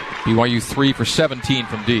 BYU 3 for 17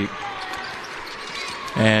 from deep.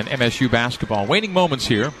 And MSU basketball. Waning moments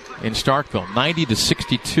here in Starkville.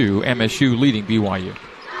 90-62. MSU leading BYU.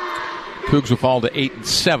 Cougs will fall to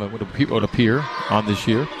 8-7 would appear on this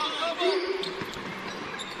year.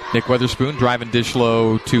 Nick Weatherspoon driving dish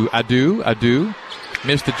low to Adu. Adu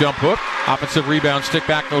missed the jump hook. Offensive rebound, stick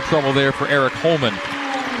back, no trouble there for Eric Holman.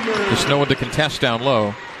 There's no one to contest down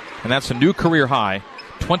low. And that's a new career high.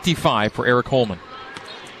 25 for Eric Holman.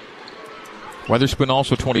 Weatherspoon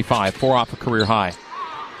also 25, 4 off a career high.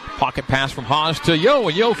 Pocket pass from Haas to Yo,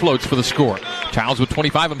 and Yo floats for the score. Childs with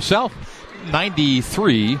 25 himself.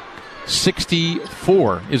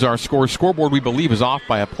 93-64 is our score. Scoreboard, we believe, is off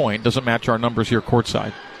by a point. Doesn't match our numbers here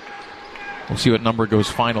courtside. We'll see what number goes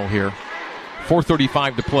final here.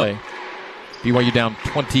 4:35 to play. BYU down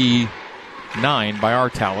 29 by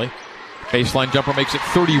our tally. Baseline jumper makes it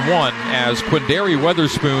 31 as Quindary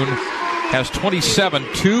Weatherspoon has 27,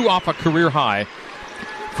 2 off a career high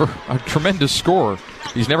for a tremendous score.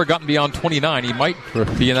 He's never gotten beyond 29. He might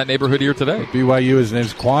be in that neighborhood here today. BYU, his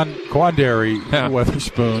name's Quindary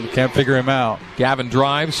Weatherspoon. Can't figure him out. Gavin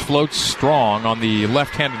drives, floats strong on the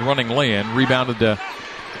left-handed running lay-in. Rebounded to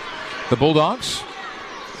the Bulldogs.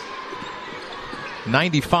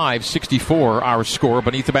 95-64 our score.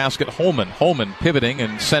 Beneath the basket, Holman. Holman pivoting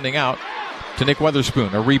and sending out to Nick Weatherspoon.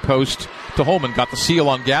 A repost to Holman. Got the seal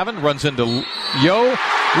on Gavin. Runs into Yo.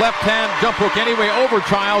 Left hand jump hook anyway over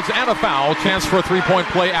Childs and a foul. Chance for a three-point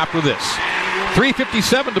play after this.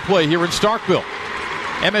 3:57 to play here in Starkville.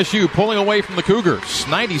 MSU pulling away from the Cougars.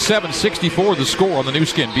 97-64 the score on the new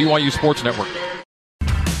skin, BYU Sports Network.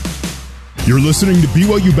 You're listening to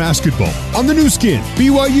BYU Basketball on the new skin,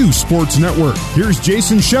 BYU Sports Network. Here's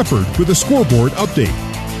Jason Shepard with a scoreboard update.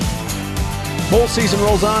 Bowl season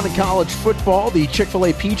rolls on in college football. The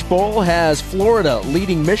Chick-fil-A Peach Bowl has Florida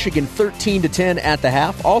leading Michigan 13-10 at the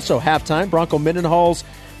half. Also halftime, Bronco Mendenhall's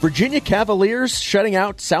Virginia Cavaliers shutting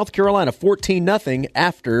out South Carolina 14-0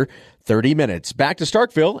 after 30 minutes. Back to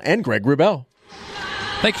Starkville and Greg Wrubell.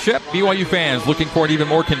 Thanks, Shep. BYU fans looking for an even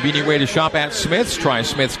more convenient way to shop at Smith's? Try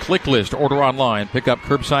Smith's Click List. Order online. Pick up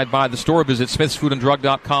curbside by the store. Visit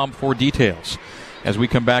smithsfoodanddrug.com for details. As we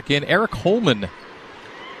come back in, Eric Holman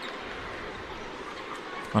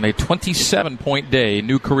on a 27-point day,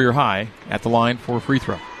 new career high at the line for a free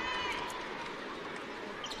throw.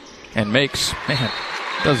 And makes,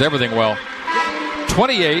 does everything well.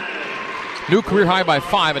 28, new career high by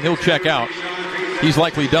 5, and he'll check out. He's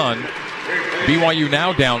likely done. BYU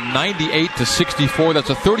now down 98-64.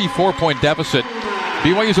 That's a 34-point deficit.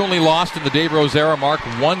 BYU's only lost in the Dave Rose era, marked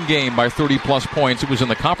one game by 30-plus points. It was in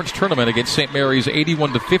the conference tournament against St. Mary's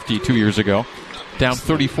 81-50 2 years ago. Down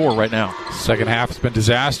 34 right now. Second half has been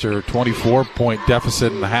disaster. 24-point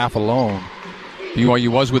deficit in the half alone. BYU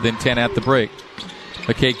was within 10 at the break.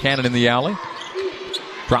 McKay Cannon in the alley.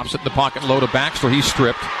 Drops it in the pocket low to Baxter. He's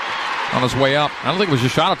stripped on his way up. I don't think it was a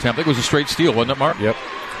shot attempt. I think it was a straight steal, wasn't it, Mark? Yep.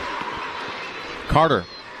 Carter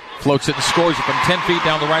floats it and scores it from 10 feet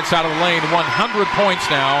down the right side of the lane. 100 points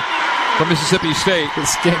now for Mississippi State.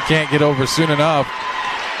 This can't get over soon enough.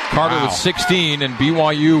 Carter with 16 and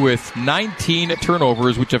BYU with 19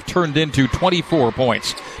 turnovers, which have turned into 24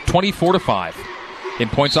 points. 24-5 in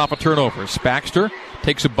points off of turnovers. Baxter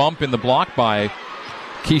takes a bump in the block by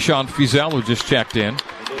Keyshawn Feazell, who just checked in.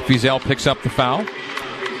 Feazell picks up the foul,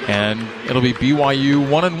 and it'll be BYU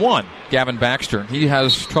 1-1. Gavin Baxter, he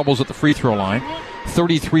has troubles at the free throw line.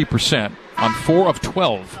 33% on 4 of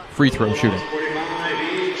 12 free throw shooting.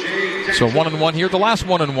 So 1-1 here. The last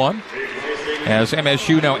 1-1 as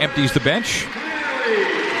MSU now empties the bench.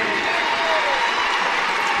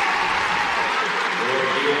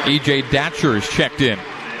 E.J. Datcher is checked in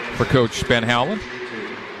for Coach Ben Howland.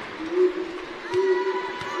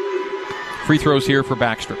 Free throws here for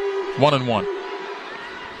Baxter. 1-1.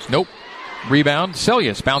 Nope. Rebound.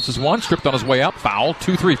 Sellius bounces one, stripped on his way up. Foul.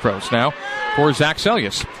 2 free throws now for Zach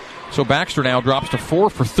Sellius. So Baxter now drops to 4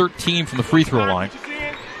 for 13 from the free throw line.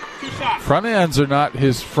 Front ends are not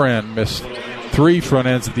his friend. Missed 3 front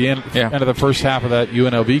ends at the end of the first half of that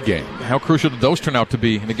UNLV game. How crucial did those turn out to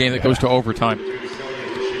be in a game that goes to overtime?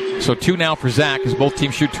 So 2 now for Zach as both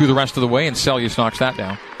teams shoot 2 the rest of the way, and Sellius knocks that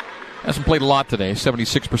down. Hasn't played a lot today.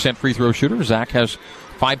 76% free throw shooter. Zach has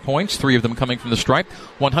 5 points, 3 of them coming from the stripe.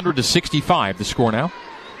 100-65 the score now.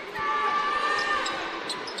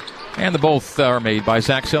 And the both are made by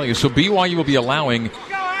Zach Sellius. So BYU will be allowing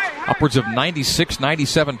upwards of 96,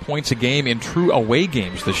 97 points a game in true away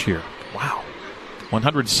games this year. Wow.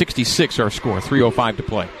 166 our score. 3:05 to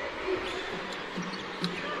play.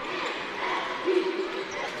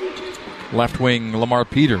 Left wing Lamar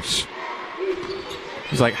Peters.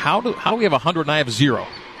 He's like, how do we have 100 and I have 0?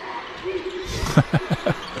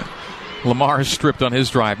 Lamar is stripped on his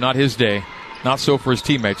drive. Not his day. Not so for his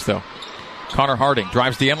teammates, though. Connor Harding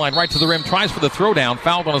drives the end line right to the rim. Tries for the throwdown.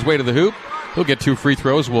 Fouled on his way to the hoop. He'll get 2 free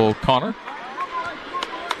throws, will Connor.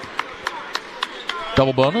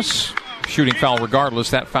 Double bonus. Shooting foul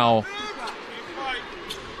regardless. That foul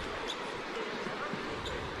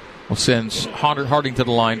will send Harding to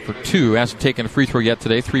the line for 2. Hasn't taken a free throw yet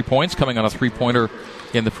today. 3 points coming on a 3-pointer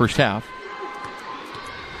in the first half.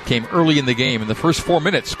 Came early in the game. In the first 4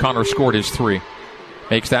 minutes, Connor scored his 3.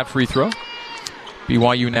 Makes that free throw.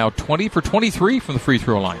 BYU now 20 for 23 from the free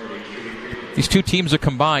throw line. These two teams are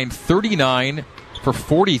combined 39 for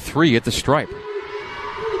 43 at the stripe.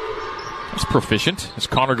 That's proficient as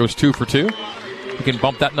Connor goes 2 for 2. He can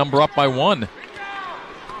bump that number up by 1.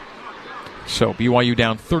 So BYU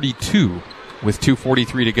down 32 with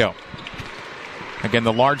 2:43 to go. Again,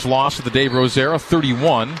 the large loss of the Dave Rose era,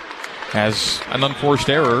 31, as an unforced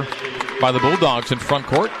error by the Bulldogs in front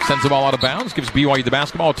court. Sends the ball out of bounds, gives BYU the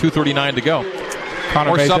basketball, 2:39 to go.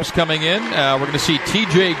 More subs coming in. We're going to see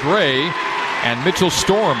TJ Gray and Mitchell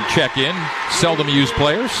Storm check in. Seldom used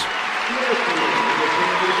players.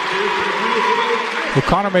 Well,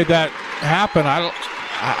 Connor made that happen.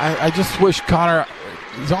 I just wish Connor,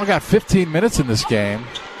 he's only got 15 minutes in this game.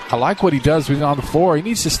 I like what he does when he's on the floor. He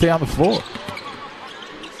needs to stay on the floor.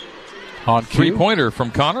 On cue. 3-pointer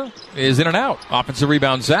from Connor is in and out. Offensive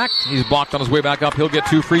rebound, Zach. He's blocked on his way back up. He'll get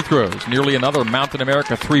 2 free throws. Nearly another Mountain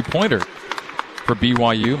America 3-pointer for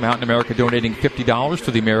BYU. Mountain America donating $50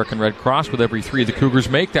 to the American Red Cross with every 3 the Cougars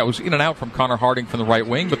make. That was in and out from Connor Harding from the right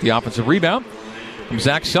wing, but the offensive rebound from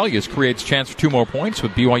Zach Sellius creates chance for 2 more points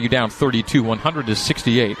with BYU down 32,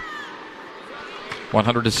 100-68.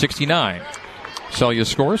 100-69. Sellius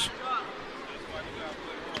scores.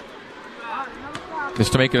 This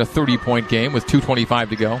to make it a 30-point game with 2:25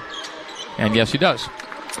 to go. And yes, he does.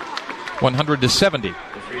 100-70.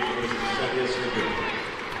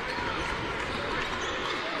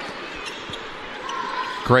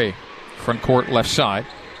 Gray, front court, left side.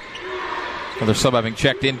 Another sub having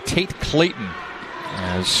checked in, Tate Clayton,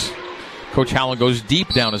 as Coach Howland goes deep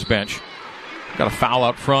down his bench. Got a foul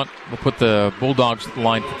out front. We'll put the Bulldogs at the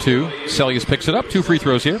line for 2. Sellius picks it up. 2 free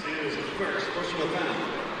throws here.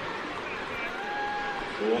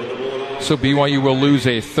 So BYU will lose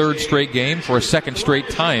a 3rd straight game for a second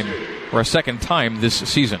time this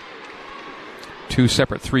season. 2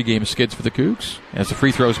 separate 3-game skids for the Cougs as the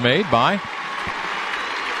free throws made by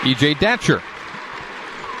E.J. Datcher.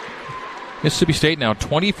 Mississippi State now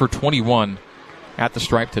 20 for 21 at the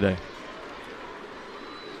stripe today.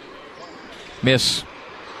 Miss.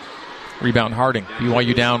 Rebound Harding.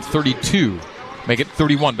 BYU down 32. Make it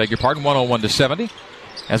 31, beg your pardon. 101-70.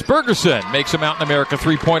 As Bergerson makes a Mountain America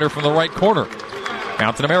 3-pointer from the right corner.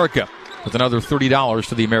 Mountain America with another $30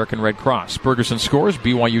 to the American Red Cross. Bergerson scores.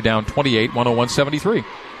 BYU down 28, 101-73.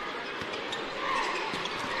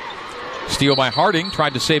 Steal by Harding.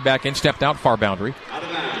 Tried to save back in. Stepped out far boundary.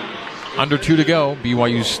 Under 2 to go.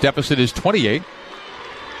 BYU's deficit is 28.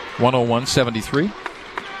 101-73.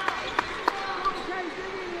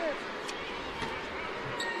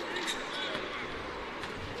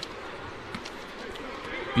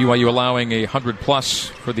 BYU allowing 100-plus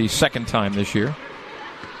for the second time this year.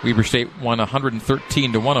 Weber State won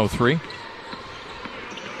 113-103.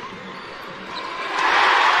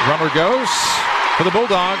 Runner goes for the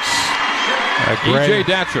Bulldogs. E.J.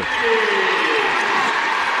 Datcher.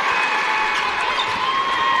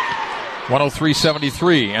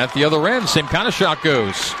 103-73. At the other end, same kind of shot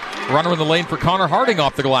goes. Runner in the lane for Connor Harding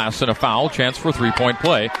off the glass and a foul. Chance for a 3-point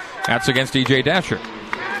play. That's against E.J. Datcher.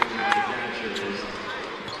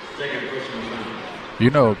 You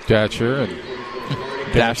know Datcher and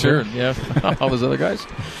Datcher, yeah, all those other guys.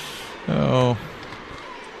 Oh,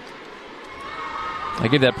 I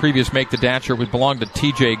gave that previous make to Datcher, which belonged to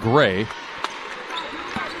T.J. Gray.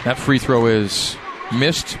 That free throw is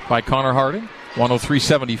missed by Connor Harding.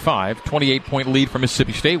 103-75, 28-point lead for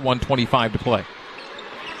Mississippi State. 1:25 to play.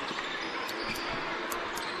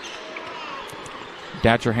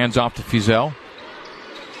 Datcher hands off to Fizel.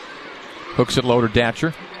 Hooks it low to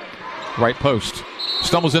Datcher. Right post.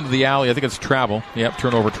 Stumbles into the alley. I think it's travel. Yep,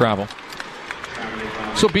 turnover travel.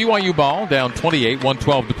 So BYU ball down 28,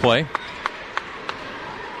 1:12 to play.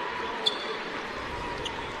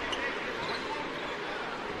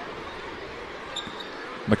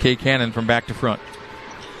 McKay Cannon from back to front.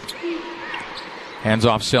 Hands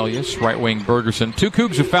off Sellius. Right wing Bergerson. 2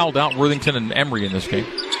 Cougs have fouled out, Worthington and Emery in this game.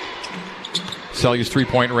 Sellius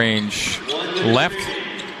 3-point range left.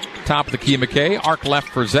 Top of the key, McKay. Arc left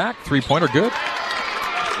for Zach. 3-pointer good.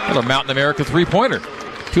 Another Mountain America 3-pointer.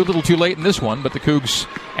 A little too late in this one, but the Cougs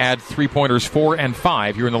add 3-pointers 4 and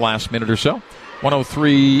 5 here in the last minute or so.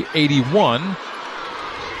 103-81.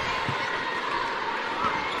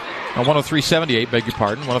 103-78, beg your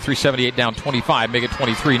pardon. 103-78 down 25. Make it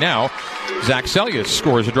 23 now. Zach Sellius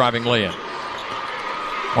scores a driving lay-in.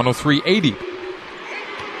 103-80.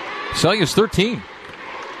 Sellius 13.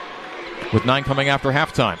 With 9 coming after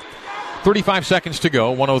halftime. 35 seconds to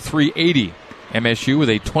go. 103-80. MSU with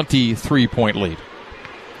a 23-point lead.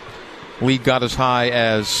 Lead got as high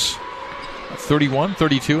as 31,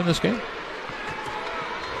 32 in this game.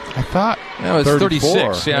 I thought it was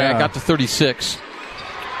 36. Yeah, it got to 36.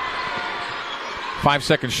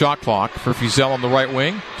 5-second shot clock for Fizel on the right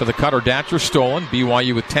wing. To the cutter, Datcher stolen.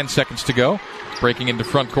 BYU with 10 seconds to go. Breaking into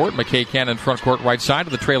front court. McKay Cannon front court right side to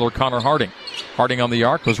the trailer, Connor Harding. Harding on the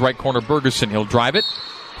arc. Goes right corner, Bergerson. He'll drive it.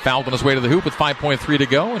 Fouled on his way to the hoop with 5.3 to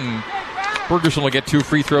go. And Bergerson will get 2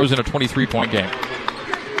 free throws in a 23-point game.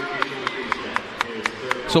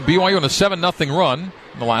 So BYU on a 7-0 run.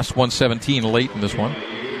 The last 117 late in this one.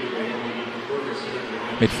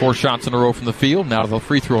 Made 4 shots in a row from the field. Now to the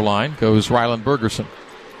free throw line goes Ryland Bergerson.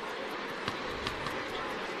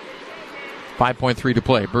 5.3 to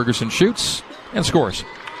play. Bergerson shoots and scores.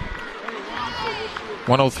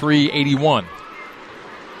 103-81.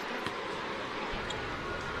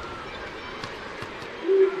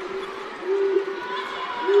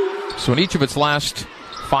 So in each of its last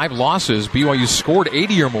 5 losses, BYU scored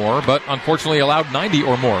 80 or more, but unfortunately allowed 90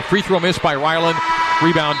 or more. Free throw missed by Ryland.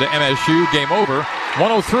 Rebound to MSU. Game over.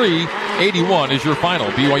 103-81 is your final.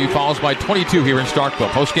 BYU falls by 22 here in Starkville.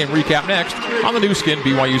 Post-game recap next on the new skin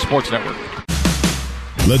BYU Sports Network.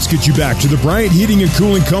 Let's get you back to the Bryant Heating and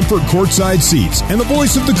Cooling Comfort courtside seats and the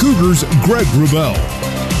voice of the Cougars, Greg Wrubell.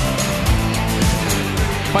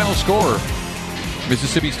 Final score,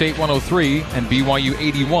 Mississippi State 103 and BYU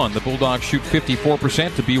 81. The Bulldogs shoot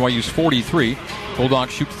 54% to BYU's 43.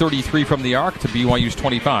 Bulldogs shoot 33 from the arc to BYU's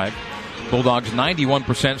 25. Bulldogs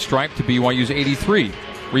 91% stripe to BYU's 83.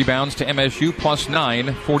 Rebounds to MSU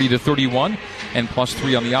 +9, 40-31, and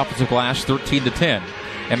 +3 on the offensive glass, 13-10.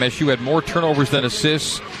 MSU had more turnovers than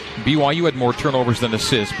assists. BYU had more turnovers than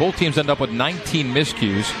assists. Both teams end up with 19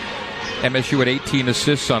 miscues. MSU had 18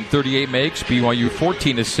 assists on 38 makes. BYU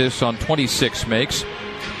 14 assists on 26 makes.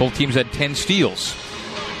 Both teams had 10 steals.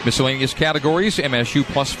 Miscellaneous categories, MSU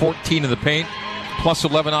 +14 in the paint,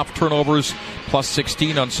 +11 off turnovers,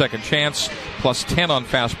 +16 on second chance, +10 on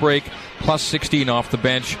fast break, +16 off the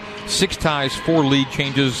bench. 6 ties, 4 lead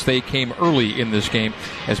changes. They came early in this game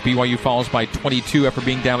as BYU falls by 22 after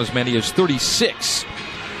being down as many as 36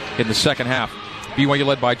 in the second half. BYU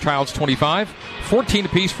led by Childs 25, 14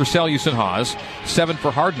 apiece for Sellius and Haas, 7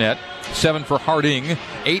 for Hardnett, 7 for Harding,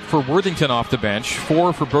 8 for Worthington off the bench,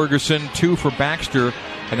 4 for Bergerson, 2 for Baxter,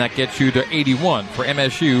 and that gets you to 81 for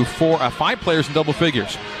MSU. 5 players in double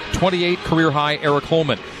figures. 28 career high Eric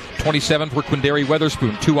Holman, 27 for Quindary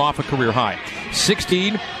Weatherspoon, 2 off a career high,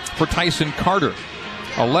 16 for Tyson Carter,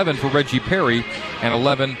 11 for Reggie Perry, and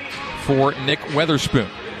 11 for Nick Weatherspoon.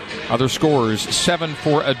 Other scorers, 7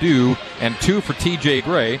 for Adu and 2 for TJ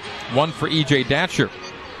Gray, 1 for EJ Datcher.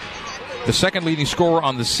 The second leading scorer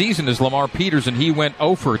on the season is Lamar Peters, and he went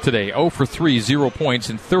 0 for today. 0 for 3, 0 points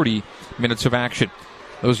in 30 minutes of action.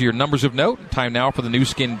 Those are your numbers of note. Time now for the new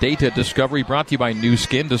skin data discovery, brought to you by New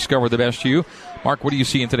Skin. Discover the best you. Mark, what do you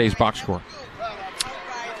see in today's box score?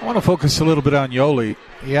 I want to focus a little bit on Yoli.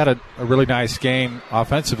 He had a really nice game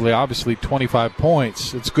offensively, obviously 25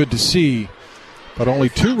 points. It's good to see, but only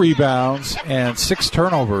 2 rebounds and 6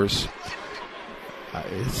 turnovers.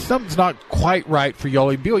 Something's not quite right for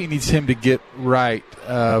Yoli. BYU needs him to get right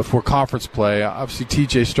for conference play. Obviously,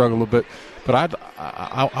 TJ struggled a little bit, but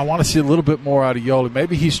I want to see a little bit more out of Yoli.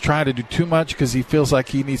 Maybe he's trying to do too much because he feels like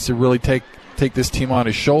he needs to really take this team on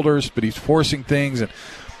his shoulders, but he's forcing things, and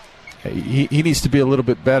he needs to be a little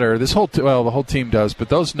bit better. The whole team does, but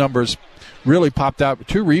those numbers really popped out.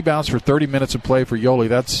 2 rebounds for 30 minutes of play for Yoli.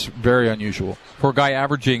 That's very unusual. For a guy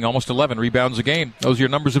averaging almost 11 rebounds a game. Those are your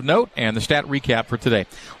numbers of note and the stat recap for today.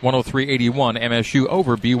 103-81 MSU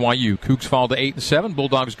over BYU. Cougs fall to 8-7.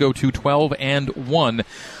 Bulldogs go to 12-1.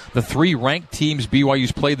 The 3 ranked teams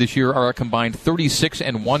BYU's played this year are a combined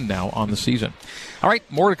 36-1 now on the season. All right,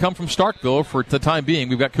 more to come from Starkville. For the time being,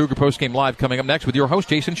 we've got Cougar Postgame Live coming up next with your host,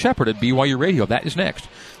 Jason Shepard at BYU Radio. That is next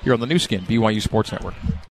here on the new skin, BYU Sports Network.